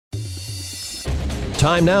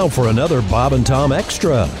Time now for another Bob and Tom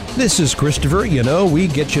Extra. This is Christopher. You know, we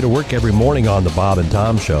get you to work every morning on the Bob and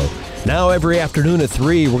Tom Show. Now every afternoon at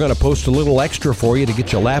 3, we're going to post a little extra for you to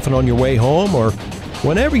get you laughing on your way home or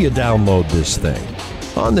whenever you download this thing.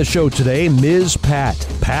 On the show today, Ms. Pat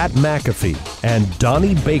McAfee, and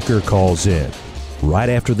Donnie Baker calls in. Right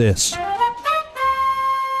after this.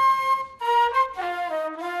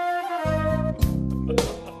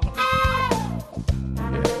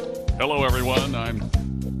 Hello, everyone. I'm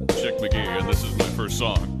Chick McGee, and this is my first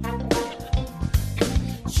song.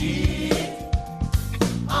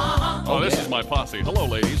 This is my posse. Hello,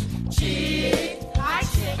 ladies.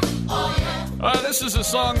 This is a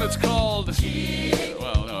song that's called...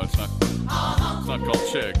 Well, no, it's not. It's not called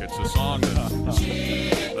Chick. It's a song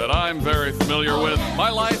that I'm very familiar with. My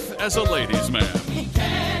life as a ladies' man. He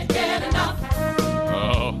can't get enough.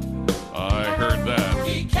 Oh, I heard that.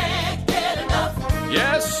 He can't get enough.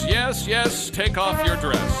 Yes, yes, yes. Take off your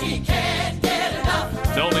dress. He can't get enough.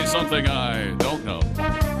 Tell me something I don't know.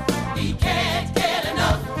 He can't get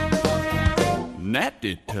enough.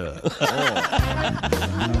 Nasty stuff.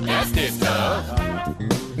 Nasty stuff.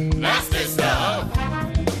 Nasty stuff.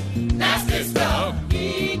 Nasty stuff.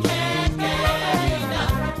 He can't get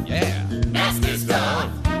enough. Yeah. Nasty stuff.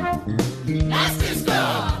 Nasty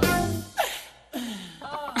stuff.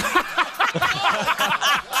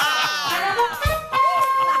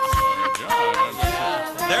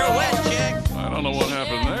 They're wet, Chick. I don't know what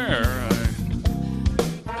happened there.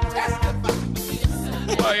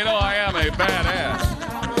 Well, you know, I am a badass.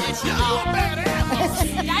 Oh, badass.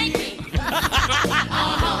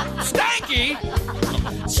 Stanky?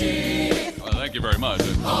 Well, thank you very much.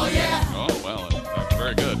 Oh, yeah. Oh, well, that's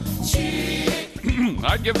very good. Chick.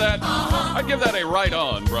 I'd give that a right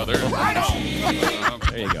on, brother. Right on.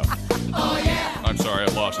 There you go. Oh, yeah. I'm sorry,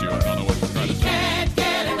 I lost you. I don't know what you're trying to say. Can't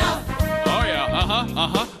get enough. Oh, yeah.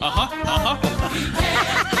 He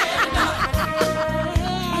can't get enough.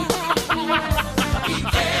 He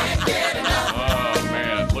can't get enough. Oh,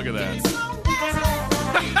 man, look at that. He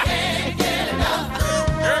can't get enough.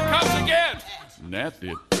 Here it comes again.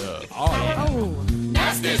 Nasty stuff. Oh, yeah.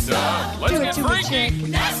 Nasty stuff. Let's get freaky.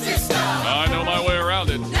 Nasty stuff. I know my way around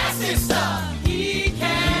it. Nasty stuff. He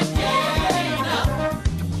can't get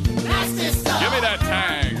enough. Nasty stuff. Give me that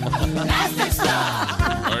tang. Nasty stuff.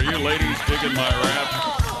 Are you ladies digging my rap?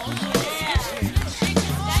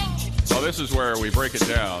 Oh, this is where we break it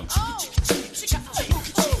down.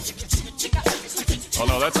 Oh,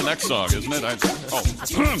 no, that's the next song, isn't it?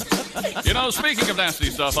 You know, speaking of nasty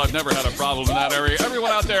stuff, I've never had a problem in that area.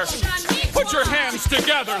 Everyone out there, put your hands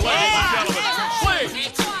together, ladies and gentlemen. Please.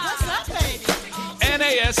 What's up, baby?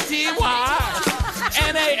 N-A-S-T-Y.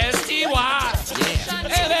 N-A-S-T-Y.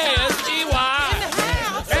 N-A-S-T-Y.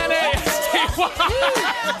 N-A-S-T-Y.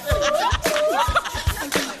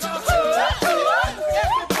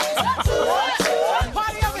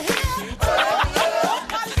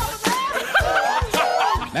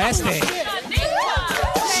 Nasty.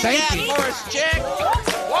 Stanky. For us, Chick.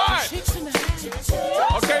 What?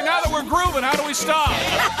 Okay, now that we're grooving, how do we stop?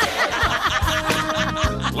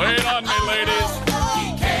 Lay it on me, ladies.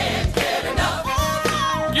 He can't get enough.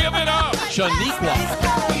 Give it up. Shaniqua.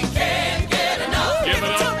 He can't get enough. Give it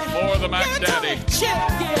up for the Mac Daddy. He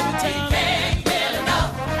can't get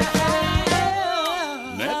enough.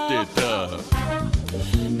 Nasty stuff.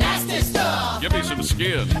 Nasty stuff. Give me some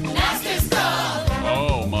skin. Nasty stuff.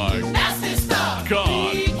 Oh, my Nasty stuff.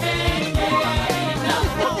 God. He can't get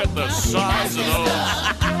enough. Look at the size of those.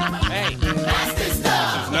 Hey. Nasty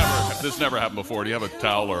stuff. This never happened before. Do you have a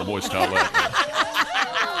towel or a moist towel left?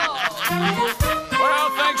 Well,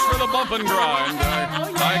 thanks for the bump and grind.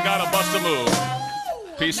 I got to bust a move.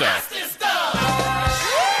 Peace out. Nasty stuff.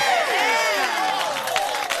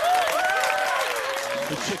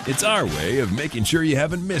 It's our way of making sure you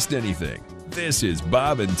haven't missed anything. This is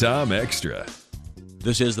Bob and Tom Extra.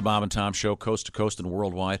 This is the Bob and Tom Show, coast to coast and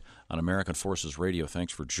worldwide on American Forces Radio.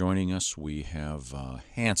 Thanks for joining us. We have a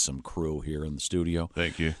handsome crew here in the studio.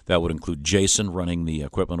 Thank you. That would include Jason running the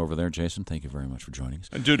equipment over there. Jason, thank you very much for joining us.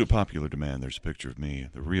 And due to popular demand, there's a picture of me,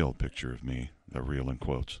 the real picture of me, the real in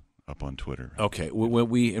quotes, up on Twitter. Okay,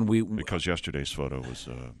 Because yesterday's photo was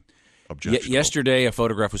objectionable. Yesterday, a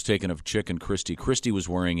photograph was taken of Chick and Christy. Christy was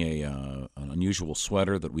wearing an unusual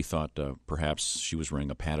sweater that we thought perhaps she was wearing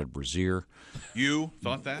a padded brassiere. You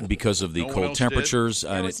thought that? Because of the No one cold else temperatures.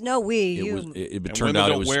 There was no we. It turned women out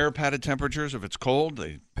don't it was wear padded temperatures if it's cold.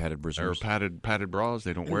 They padded or brassieres. padded bras.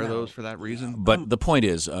 They don't wear those for that reason. But the point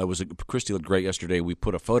is, Christy looked great yesterday. We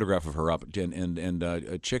put a photograph of her up, and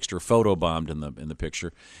Chickster photobombed in the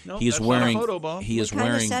picture. No, he is that's wearing. not a photobomb. He is We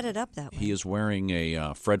kinda wearing. set it up that way. He is wearing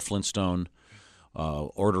a Fred Flintstone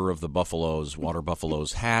Order of the Buffaloes, Water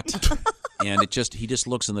Buffaloes hat, and he just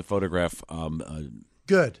looks in the photograph.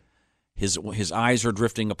 Good. His eyes are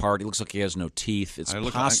drifting apart. He looks like he has no teeth. It's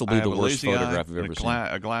possibly I the have a worst lazy photograph eye, I've ever seen.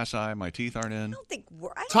 A glass eye. My teeth aren't in.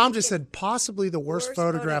 Tom just said possibly the worst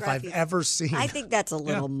photograph I've ever seen. I think that's a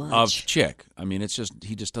little much. Of Chick. I mean, he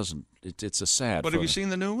just doesn't. It's a sad. But photo. have you seen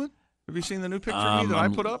the new one? Have you seen the new picture of me that I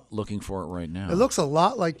put up? Looking for it right now. It looks a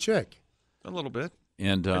lot like Chick. A little bit.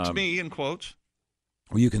 And it's me in quotes.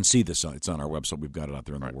 Well, you can see this. It's on our website. We've got it out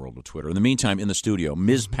there in the world of Twitter. In the meantime, in the studio,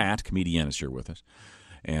 Ms. Pat, comedian, is here with us.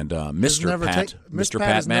 And Mr.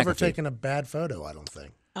 Pat has McAfee. never taken a bad photo, I don't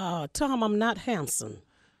think. Tom, I'm not handsome.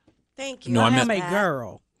 Thank you. No, I'm a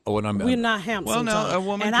girl. Oh, and We're not handsome. Well, now, Tom. a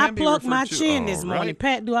woman and can I be plucked my referred to- chin oh, this morning. right.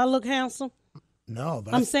 Pat, do I look handsome? No,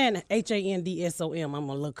 but I'm saying HANDSOM. I'm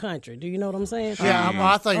a little country. Do you know what I'm saying? Yeah,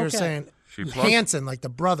 I thought you were Okay. saying She plucked- Hanson, like the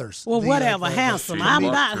brothers. Well, The, whatever, the- handsome. she I'm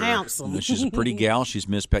plucked not her. handsome. She's a pretty gal. She's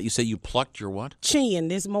Miss Pat. You say you plucked your what? Chin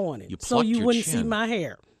this morning, You so plucked you your wouldn't see chin. my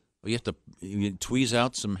hair. Well, you have to tweeze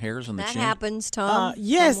out some hairs on the That chin. happens, Tom.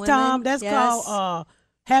 Yes, Some Tom. women. That's Yes. called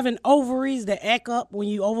having ovaries that act up when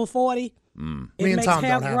you over 40. It Me and makes Tom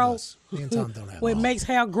hair don't have grow. those. Me and Tom don't have Well, it those. makes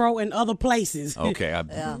hair grow in other places. Okay, I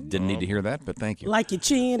didn't need to hear that, but thank you. Like your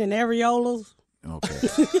chin and areolas.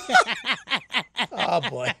 Okay. Oh,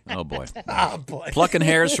 boy. Oh boy. Oh, boy. Plucking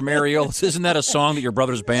hairs from areolas. Isn't that a song that your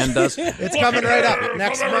brother's band does? It's coming right up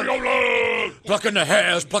next month. Plucking the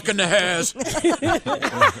hairs, plucking the hairs.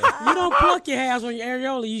 You don't pluck your hairs on your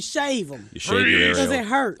areola. You shave them. You shave your Because areola. it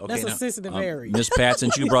hurt. Okay, That's now, a sensitive area. Miss Pat,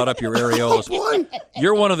 since you brought up your areolas,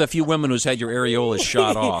 you're one of the few women who's had your areolas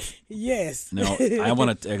shot off. Yes. Now, I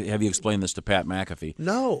want to have you explain this to Pat McAfee.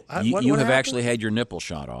 No. You what have happened? actually had your nipple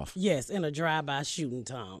shot off. Yes, in a drive-by shooting,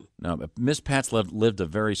 Tom. Now, Miss Pat's lived a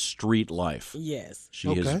very street life. Yes. She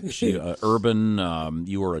is urban.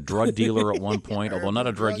 You were a drug dealer at one point, although not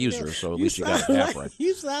a drug user, so at least you got it half right.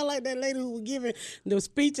 You sound like that lady who was giving the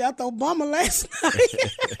speech at Obama last night.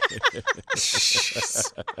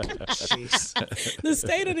 The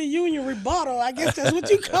State of the Union rebuttal. I guess that's what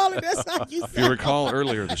you call it. That's how you If you sound. recall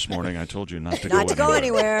earlier this morning, I told you not to Not to go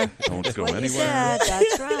anywhere. Don't go What you anywhere. said.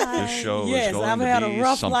 That's right. This show Yes, is going I've to had be a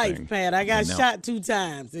rough something. life, Pat. I got know. shot 2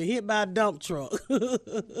 times and hit by a dump truck.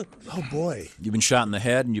 Oh, boy. You've been shot in the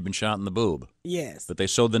head and you've been shot in the boob, Yes. but they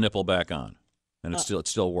sewed the nipple back on, and it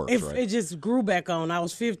still works, It right? just grew back on. I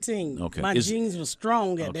was 15. Okay. My Is- genes were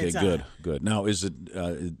strong at Okay, that time. good. Now, is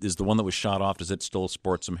the one that was shot off? Does it still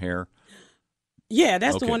sport some hair? Yeah,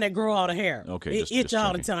 that's the Okay. one that grow all the hair. Okay, It just itch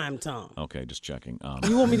all the checking. time, Tom. Okay, just checking.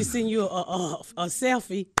 You want me to send you a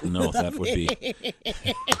selfie? No, that would be.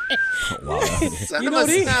 Wow. Send You him know a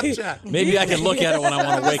these- Snapchat. Maybe I can look at it when I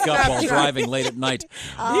want to wake up while driving late at night.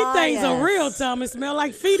 These things yes. are real, Tom. It smell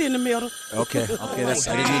like feet in the middle. Okay, that's.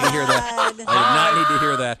 I didn't need to hear that. I did not need to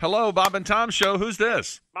hear that. Hello, Bob and Tom Show. Who's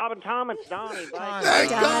this? Bob and Tom, it's Donnie. Thank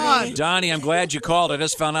God. Donnie, I'm glad you called. I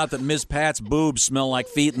just found out that Ms. Pat's boobs smell like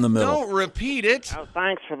feet in the middle. Don't repeat it. Oh,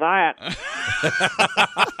 thanks for that.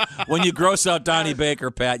 When you gross out Donnie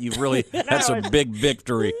Baker, Pat, you've really that's a big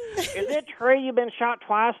victory. Is it true you've been shot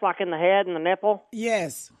twice, like in the head and the nipple?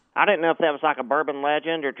 Yes. I didn't know if that was like a bourbon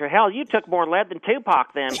legend or true. Hell, you took more lead than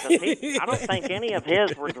Tupac then. 'Cause I don't think any of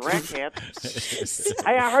his were direct hits.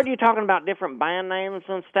 Hey, I heard you talking about different band names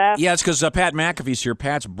and stuff. Yeah, it's because Pat McAfee's here.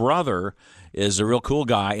 Pat's brother is a real cool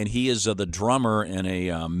guy, and he is the drummer in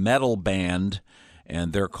a metal band,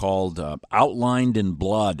 and they're called Outlined in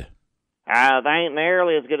Blood. They ain't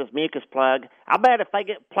nearly as good as Mucus Plug. I bet if they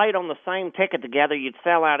get played on the same ticket together, you'd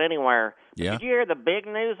sell out anywhere. Yeah. Did you hear the big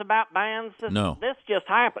news about bands? No. This just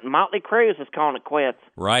happened. Motley Crue is calling it quits.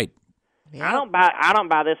 Right. I don't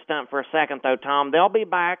buy this stunt for a second though, Tom. They'll be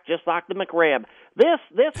back just like the McRib. This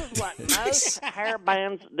is what most hair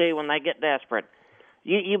bands do when they get desperate.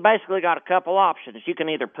 You basically got a couple options. You can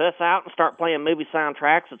either puss out and start playing movie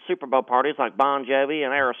soundtracks at Super Bowl parties like Bon Jovi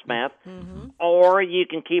and Aerosmith, or you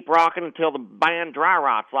can keep rocking until the band dry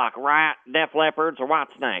rots like Rat, Def Leppard, or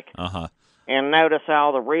Whitesnake. Uh-huh. And notice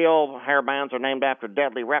how the real hair bands are named after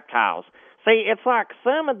deadly reptiles. See, it's like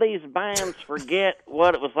some of these bands forget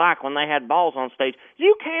what it was like when they had balls on stage.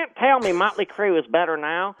 You can't tell me Motley Crue is better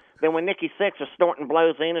now than when Nikki Sixx was snorting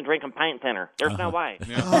Blozine and drinking paint thinner. There's no way.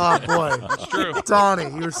 Oh, boy. That's true.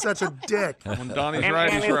 Donnie, you're such a dick. When Donnie's And-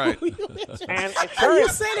 right, and he's it- right. And it sure You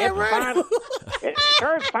is- said that it's right. fine. It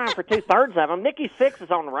sure is fine for 2/3 of them. Nikki Sixx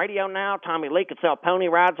is on the radio now. Tommy Lee could sell pony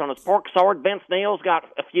rides on his pork sword. Vince Neil's got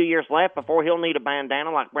a few years left before he'll need a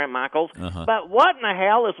bandana like Brent Michaels. But what in the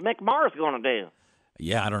hell is Mick Mars going to do?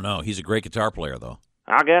 Yeah, I don't know. He's a great guitar player, though.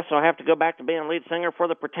 I guess I'll have to go back to being lead singer for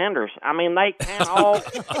the Pretenders. I mean, they can all,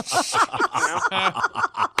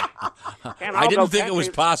 can I all didn't go think it was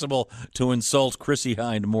country. possible to insult Chrissy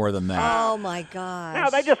Hind more than that. Oh my gosh. No,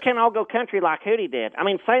 they just can't all go country like Hootie did. I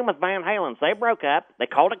mean, same with Van Halen's. They broke up. They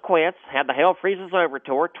called it quits. Had the Hell Freezes Over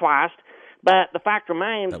tour twice. But the fact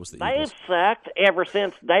remains, they've sucked ever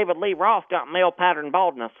since David Lee Roth got male pattern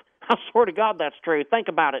baldness. I swear to God that's true. Think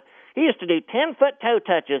about it. He used to do 10-foot toe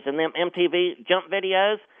touches in them MTV jump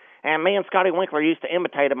videos, and me and Scotty Winkler used to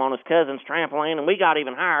imitate him on his cousin's trampoline, and we got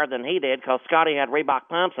even higher than he did because Scotty had Reebok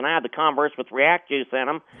pumps and I had the Converse with React Juice in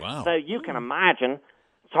them. Wow. So you can imagine.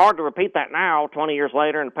 It's hard to repeat that now, 20 years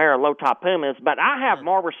later, in a pair of low-top Pumas, but I have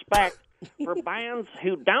more respect for bands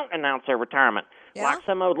who don't announce their retirement, like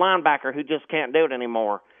some old linebacker who just can't do it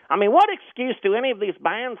anymore. I mean, what excuse do any of these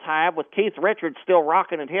bands have with Keith Richards still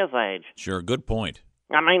rocking at his age? Sure, good point.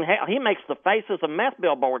 I mean, hell, he makes the faces of meth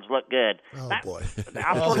billboards look good. Oh, boy.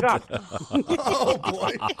 I swear to God. Oh,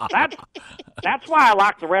 boy. That's why I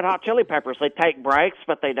like the Red Hot Chili Peppers. They take breaks,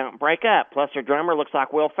 but they don't break up. Plus, their drummer looks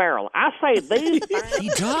like Will Ferrell. I say these bands... He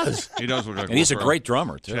does. He does look like And he's a Will great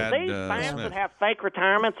drummer, too. Chad, These bands Smith. that have fake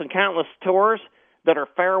retirements and countless tours that are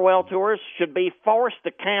farewell tours should be forced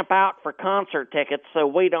to camp out for concert tickets so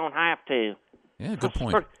we don't have to. Yeah, good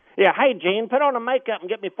point. Yeah, hey, Gene, put on the makeup and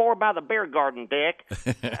get me 4 by the beer garden, Dick.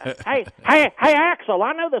 Hey, Axel,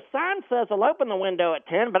 I know the sign says they'll open the window at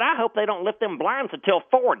 10, but I hope they don't lift them blinds until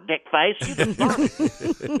 4, dick face. You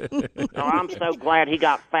deserve it. Oh, I'm so glad he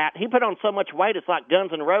got fat. He put on so much weight it's like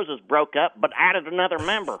Guns N' Roses broke up, but added another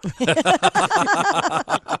member.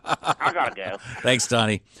 I gotta go. Thanks,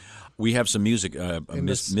 Donnie. We have some music.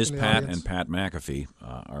 Miss in the Pat audience. and Pat McAfee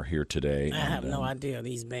are here today. I have no idea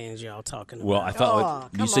these bands y'all talking about. Well, I thought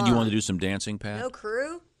you come said you on. wanted to do some dancing, Pat. No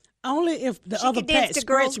crew? Only if the She other can dance Pat to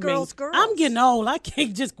Girls, scratch me. Girls, Girls. I'm getting old. I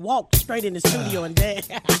can't just walk straight in the studio and dance.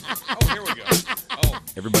 Oh, here we go. Oh,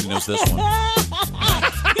 Everybody knows this one.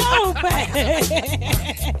 Go,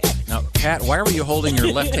 Pat. Now, Pat, why were you holding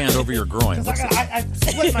your left hand over your groin? I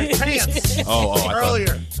split my pants I thought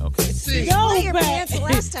earlier. Okay. See, Go, Split your Pat. pants the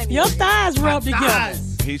last time you Your did. thighs rubbed together.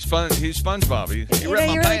 He's SpongeBob. He You know,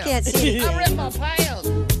 ripped you my really pants. can't see anything. ripped my pants.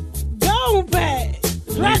 Go, Pat.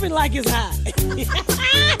 Drop it like it's hot.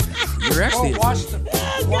 You're actually wash the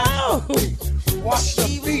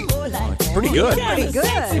feet. pretty good. Pretty good.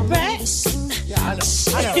 Sexy, Pat. I know.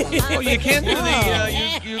 Oh, you can't do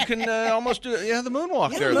the. You can almost do. Yeah, the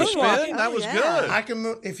moonwalk there. The moonwalk. spin. That Oh, was yeah. good. I can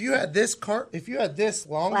move. If you had this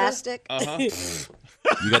longer, Plastic.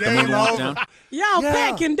 You got the Game moonwalk over. down? Y'all, Yeah.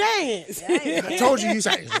 Pat can dance. I told you,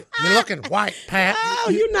 you're looking white, Pat. Oh,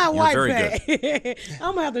 you're not You're white, very Pat.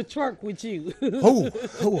 I'm going to have to twerk with you.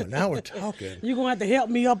 Oh, now we're talking. You're going to have to help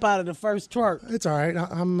me up out of the first twerk. It's all right.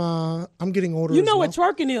 I'm getting older. You as know well. what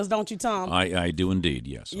twerking is, don't you, Tom? I do indeed,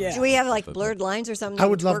 yes. Yeah. Do we have like blurred lines or something? I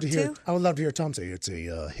would love to work hear. I would love to hear Tom say it's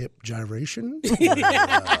a hip gyration.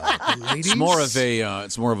 Ladies, It's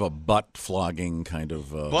more of a butt flogging kind of.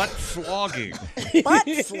 Butt flogging. Butt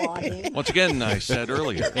flogging. Once again, I said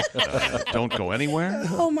earlier, don't go anywhere.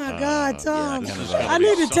 Oh my God, Tom! this is I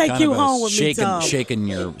need to take kind you of a home with me, Tom. shaking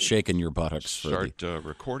your buttocks. For Start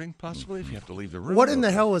recording, possibly, if you have to leave the room. What in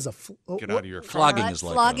the hell is a? Get out of your car. flogging is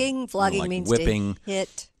like Flogging. Flogging like means whipping. to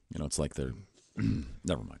hit. You know, it's like they're.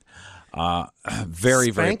 Never mind.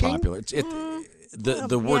 Very Spanking? popular.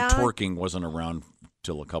 The word yeah. twerking wasn't around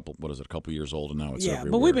till a couple years old, and now it's Yeah,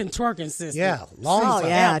 everywhere. but we've been twerking since. Yeah, long Oh time.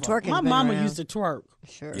 yeah, forever. twerking. My mama used to twerk.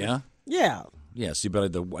 Sure. Yeah. Yeah. Yeah, see, but I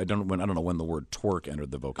don't know when the word twerk entered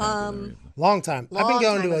the vocabulary. Long time. I've been Long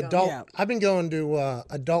going time to ago. adult. Yeah. I've been going to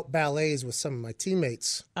adult ballets with some of my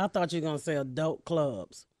teammates. I thought you were gonna say adult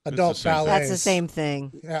clubs. Adult the same thing. ballets. That's the same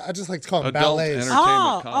thing. Yeah, I just like to call them Adult ballets.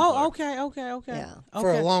 entertainment Oh, complex. okay. Yeah. For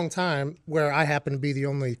a Okay. long time, where I happen to be the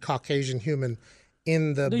only Caucasian human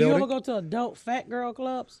in the Do you building. ever go to adult fat girl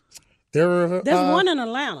clubs? There were. There's one in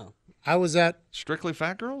Atlanta. I was at. Strictly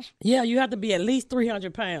fat girls? Yeah, you have to be at least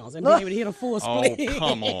 300 pounds and be able to hit a full Oh, split.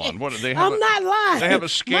 come on. What do they have? I'm not lying. They have a My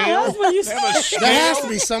scale? husband used They have a to scale? There has to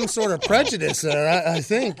be some sort of prejudice there. I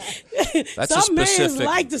think. That's a some mans specific.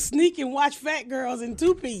 like to sneak and watch fat girls in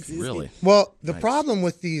two pieces. Really? Well, the problem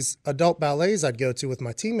with these adult ballets I'd go to with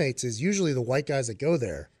my teammates is usually the white guys that go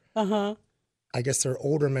there. I guess they're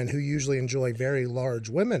older men who usually enjoy very large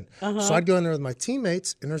women. So I'd go in there with my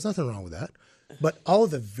teammates, and there's nothing wrong with that. But all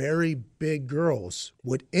the very big girls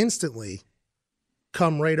would instantly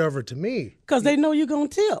come right over to me. Because they know you're going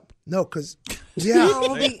to tip. No, because,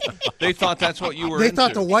 yeah. They thought that's what you were They into.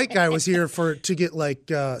 thought the white guy was here to get like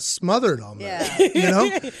smothered on me. Yeah. You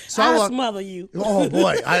know? So I'll walk- smother you. Oh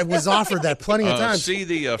boy, I was offered that plenty of times. See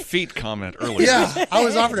the feet comment earlier. Yeah, I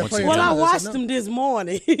was offered that plenty Well, of I times. watched said them this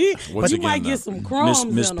morning. Once you again, might get some crumbs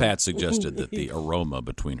Miss in 'em. Pat suggested that the aroma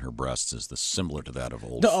between her breasts is simlar to that of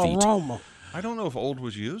old The feet. aroma. I don't know if old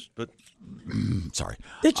was used, but sorry.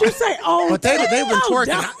 Did you say old? But they've been twerking.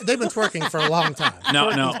 Don't. They've been twerking for a long time. No.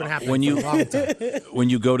 Twerking's been happening When for a long time. when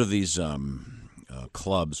you go to these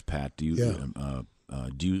clubs, Pat, do you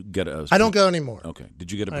get a? I don't go anymore. Okay.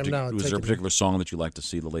 Did you get a I'm now was there a taking- particular song that you like to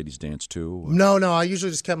see the ladies dance to? Or- No. I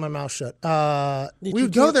usually just kept my mouth shut. We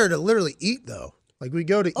would go there to literally eat, though. Like we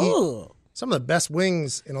go to eat some of the best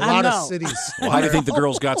wings in a lot of cities. Well, how do you think the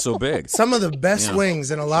girls got so big? Some of the best wings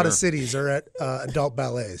in a lot of cities are at adult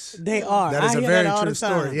ballets. They are. That is I a hear very that all true the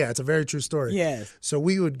time. story. Yeah, it's a very true story. Yes. So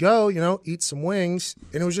we would go, eat some wings,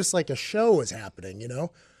 and it was just like a show was happening,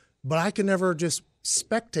 But I could never just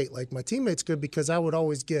spectate like my teammates could because I would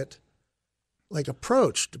always get like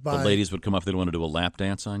approached by The ladies would come up. They'd want to do a lap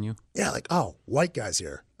dance on you. Yeah, like white guys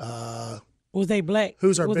here. Was they black?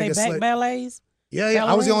 Who's our was biggest they black ballets? Yeah.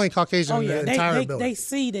 I was the only Caucasian in the entire building. They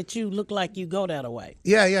see that you look like you go that way.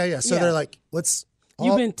 Yeah. So they're like, let's.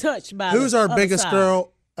 You've been touched by. Who's the our other biggest side.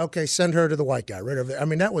 girl? Okay, send her to the white guy right over there. I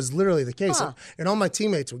mean, that was literally the case. Huh. And all my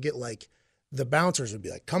teammates would get like, the bouncers would be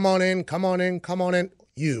like, come on in.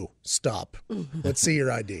 You stop. Let's see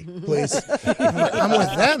your ID, please. I'm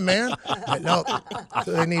with them, man. Like, no,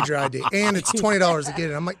 they need your ID, and it's $20 to get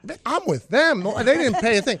in. I'm like, I'm with them. They didn't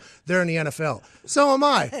pay a thing. They're in the NFL. So am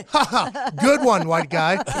I. Good one, white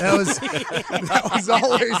guy. That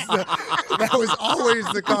was always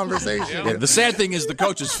the conversation. Yeah, the sad thing is the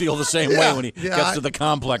coaches feel the same way when he gets to the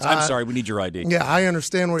complex. I'm sorry, we need your ID. Yeah, I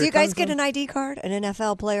understand where Do you're you guys coming get an ID card, an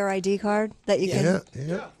NFL player ID card that you can?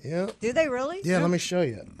 Yeah. Do they really? Yeah, let me show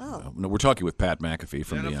you. Oh. No, we're talking with Pat McAfee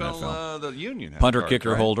from the NFL, NFL. the union. has Punter, cards, kicker,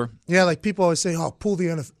 right? holder. Yeah, like people always say, "Oh, pull the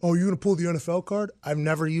NFL. Oh, you're gonna pull the NFL card?" I've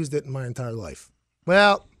never used it in my entire life.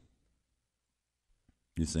 Well,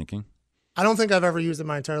 You thinking? I don't think I've ever used it in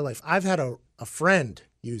my entire life. I've had a friend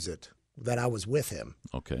use it that I was with him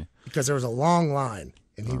Okay. because there was a long line,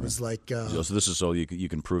 and he was like, So this is so you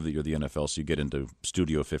can prove that you're the NFL, so you get into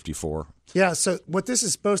Studio 54. "Yeah." So what this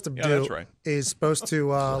is supposed to do that's right. is supposed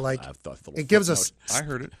to like I thought the it gives us. I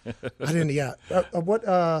heard it. I didn't. Yeah. What?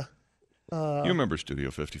 You remember Studio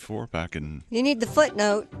 54 back in You need the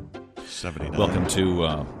footnote. 79. Welcome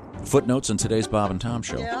to Footnotes in today's Bob and Tom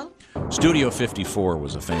Show. Yeah. Studio 54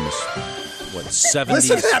 was a famous, 70s,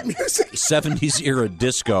 Listen to that music. 70s era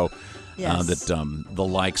disco Yes. that the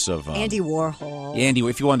likes of Andy Warhol. Andy,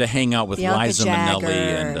 if you wanted to hang out with Bianca Liza Jagger.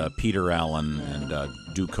 Minnelli and Peter Allen and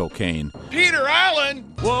do cocaine. Peter Allen.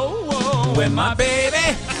 Whoa, whoa. When my baby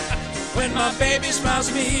smiles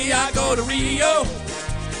at me, I go to Rio.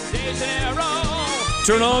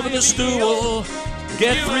 Turn over the stool.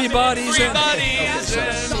 Get three bodies.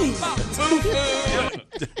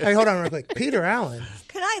 Hey, hold on real quick. Peter Allen.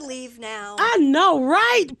 Can I leave now? I know,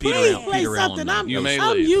 right? Please Allen- play Peter something Allen, you may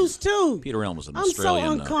I'm leave. used to. Peter Allen was an I'm Australian.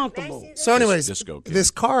 so uncomfortable. So, anyways, disco kid.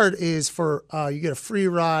 this card is for you get a free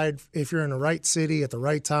ride if you're in the right city at the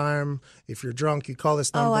right time. If you're drunk, you call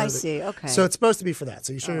this number. Oh, I see. Okay. So it's supposed to be for that.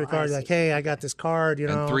 So you show your card, you're like, "Hey, I got this card." You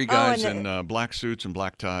know, And three guys and in black suits and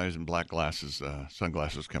black ties and black glasses,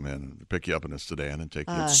 sunglasses come in and pick you up in a sedan and take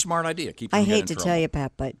you. Smart idea. Keep you I from getting hate in to trouble. tell you,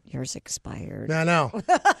 Pat, but yours expired. I know.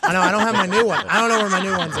 I don't have my new one. I don't know where my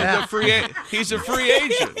new one's at. He's a free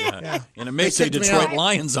agent. And it may say kicked me Detroit out.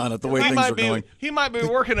 Lions on it the way things are going. He might be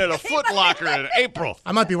working at a Foot Locker in April.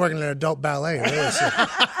 I might be working at an adult ballet. Really.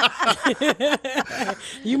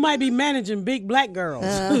 You might be managing big black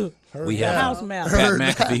girls. We have House mouse. Pat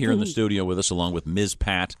McAfee here in the studio with us, along with Ms.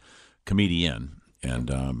 Pat, comedian,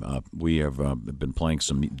 and we have been playing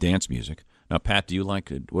some dance music. Now, Pat,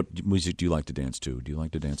 what music do you like to dance to? Do you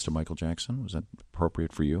like to dance to Michael Jackson? Was that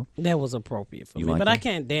appropriate for you? That was appropriate for You me, like but it? I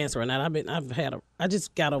can't dance right now. I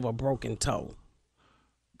just got over a broken toe.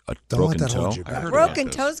 A Don't broken let that toe? hold you back. Broken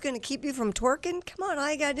toe's going to keep you from twerking? Come on,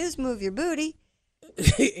 all you got to do is move your booty.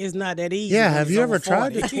 It's not that easy. Yeah, when have it's you over ever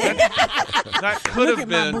tried 40. That could Look have at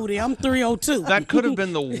my been. booty. I'm 302. That could have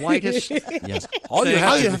been the whitest. Yes. All you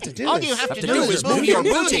have to do is move your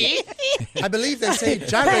booty. I believe they say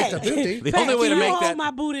gyrate the booty. The Pat, only way to can you make hold that.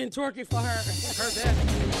 my booty and twerk it for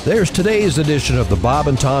her. There's today's edition of the Bob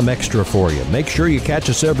and Tom Extra for you. Make sure you catch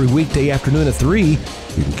us every weekday afternoon at 3.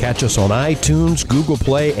 You can catch us on iTunes, Google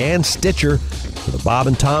Play, and Stitcher. For the Bob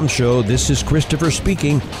and Tom Show, this is Christopher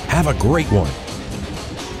speaking. Have a great one.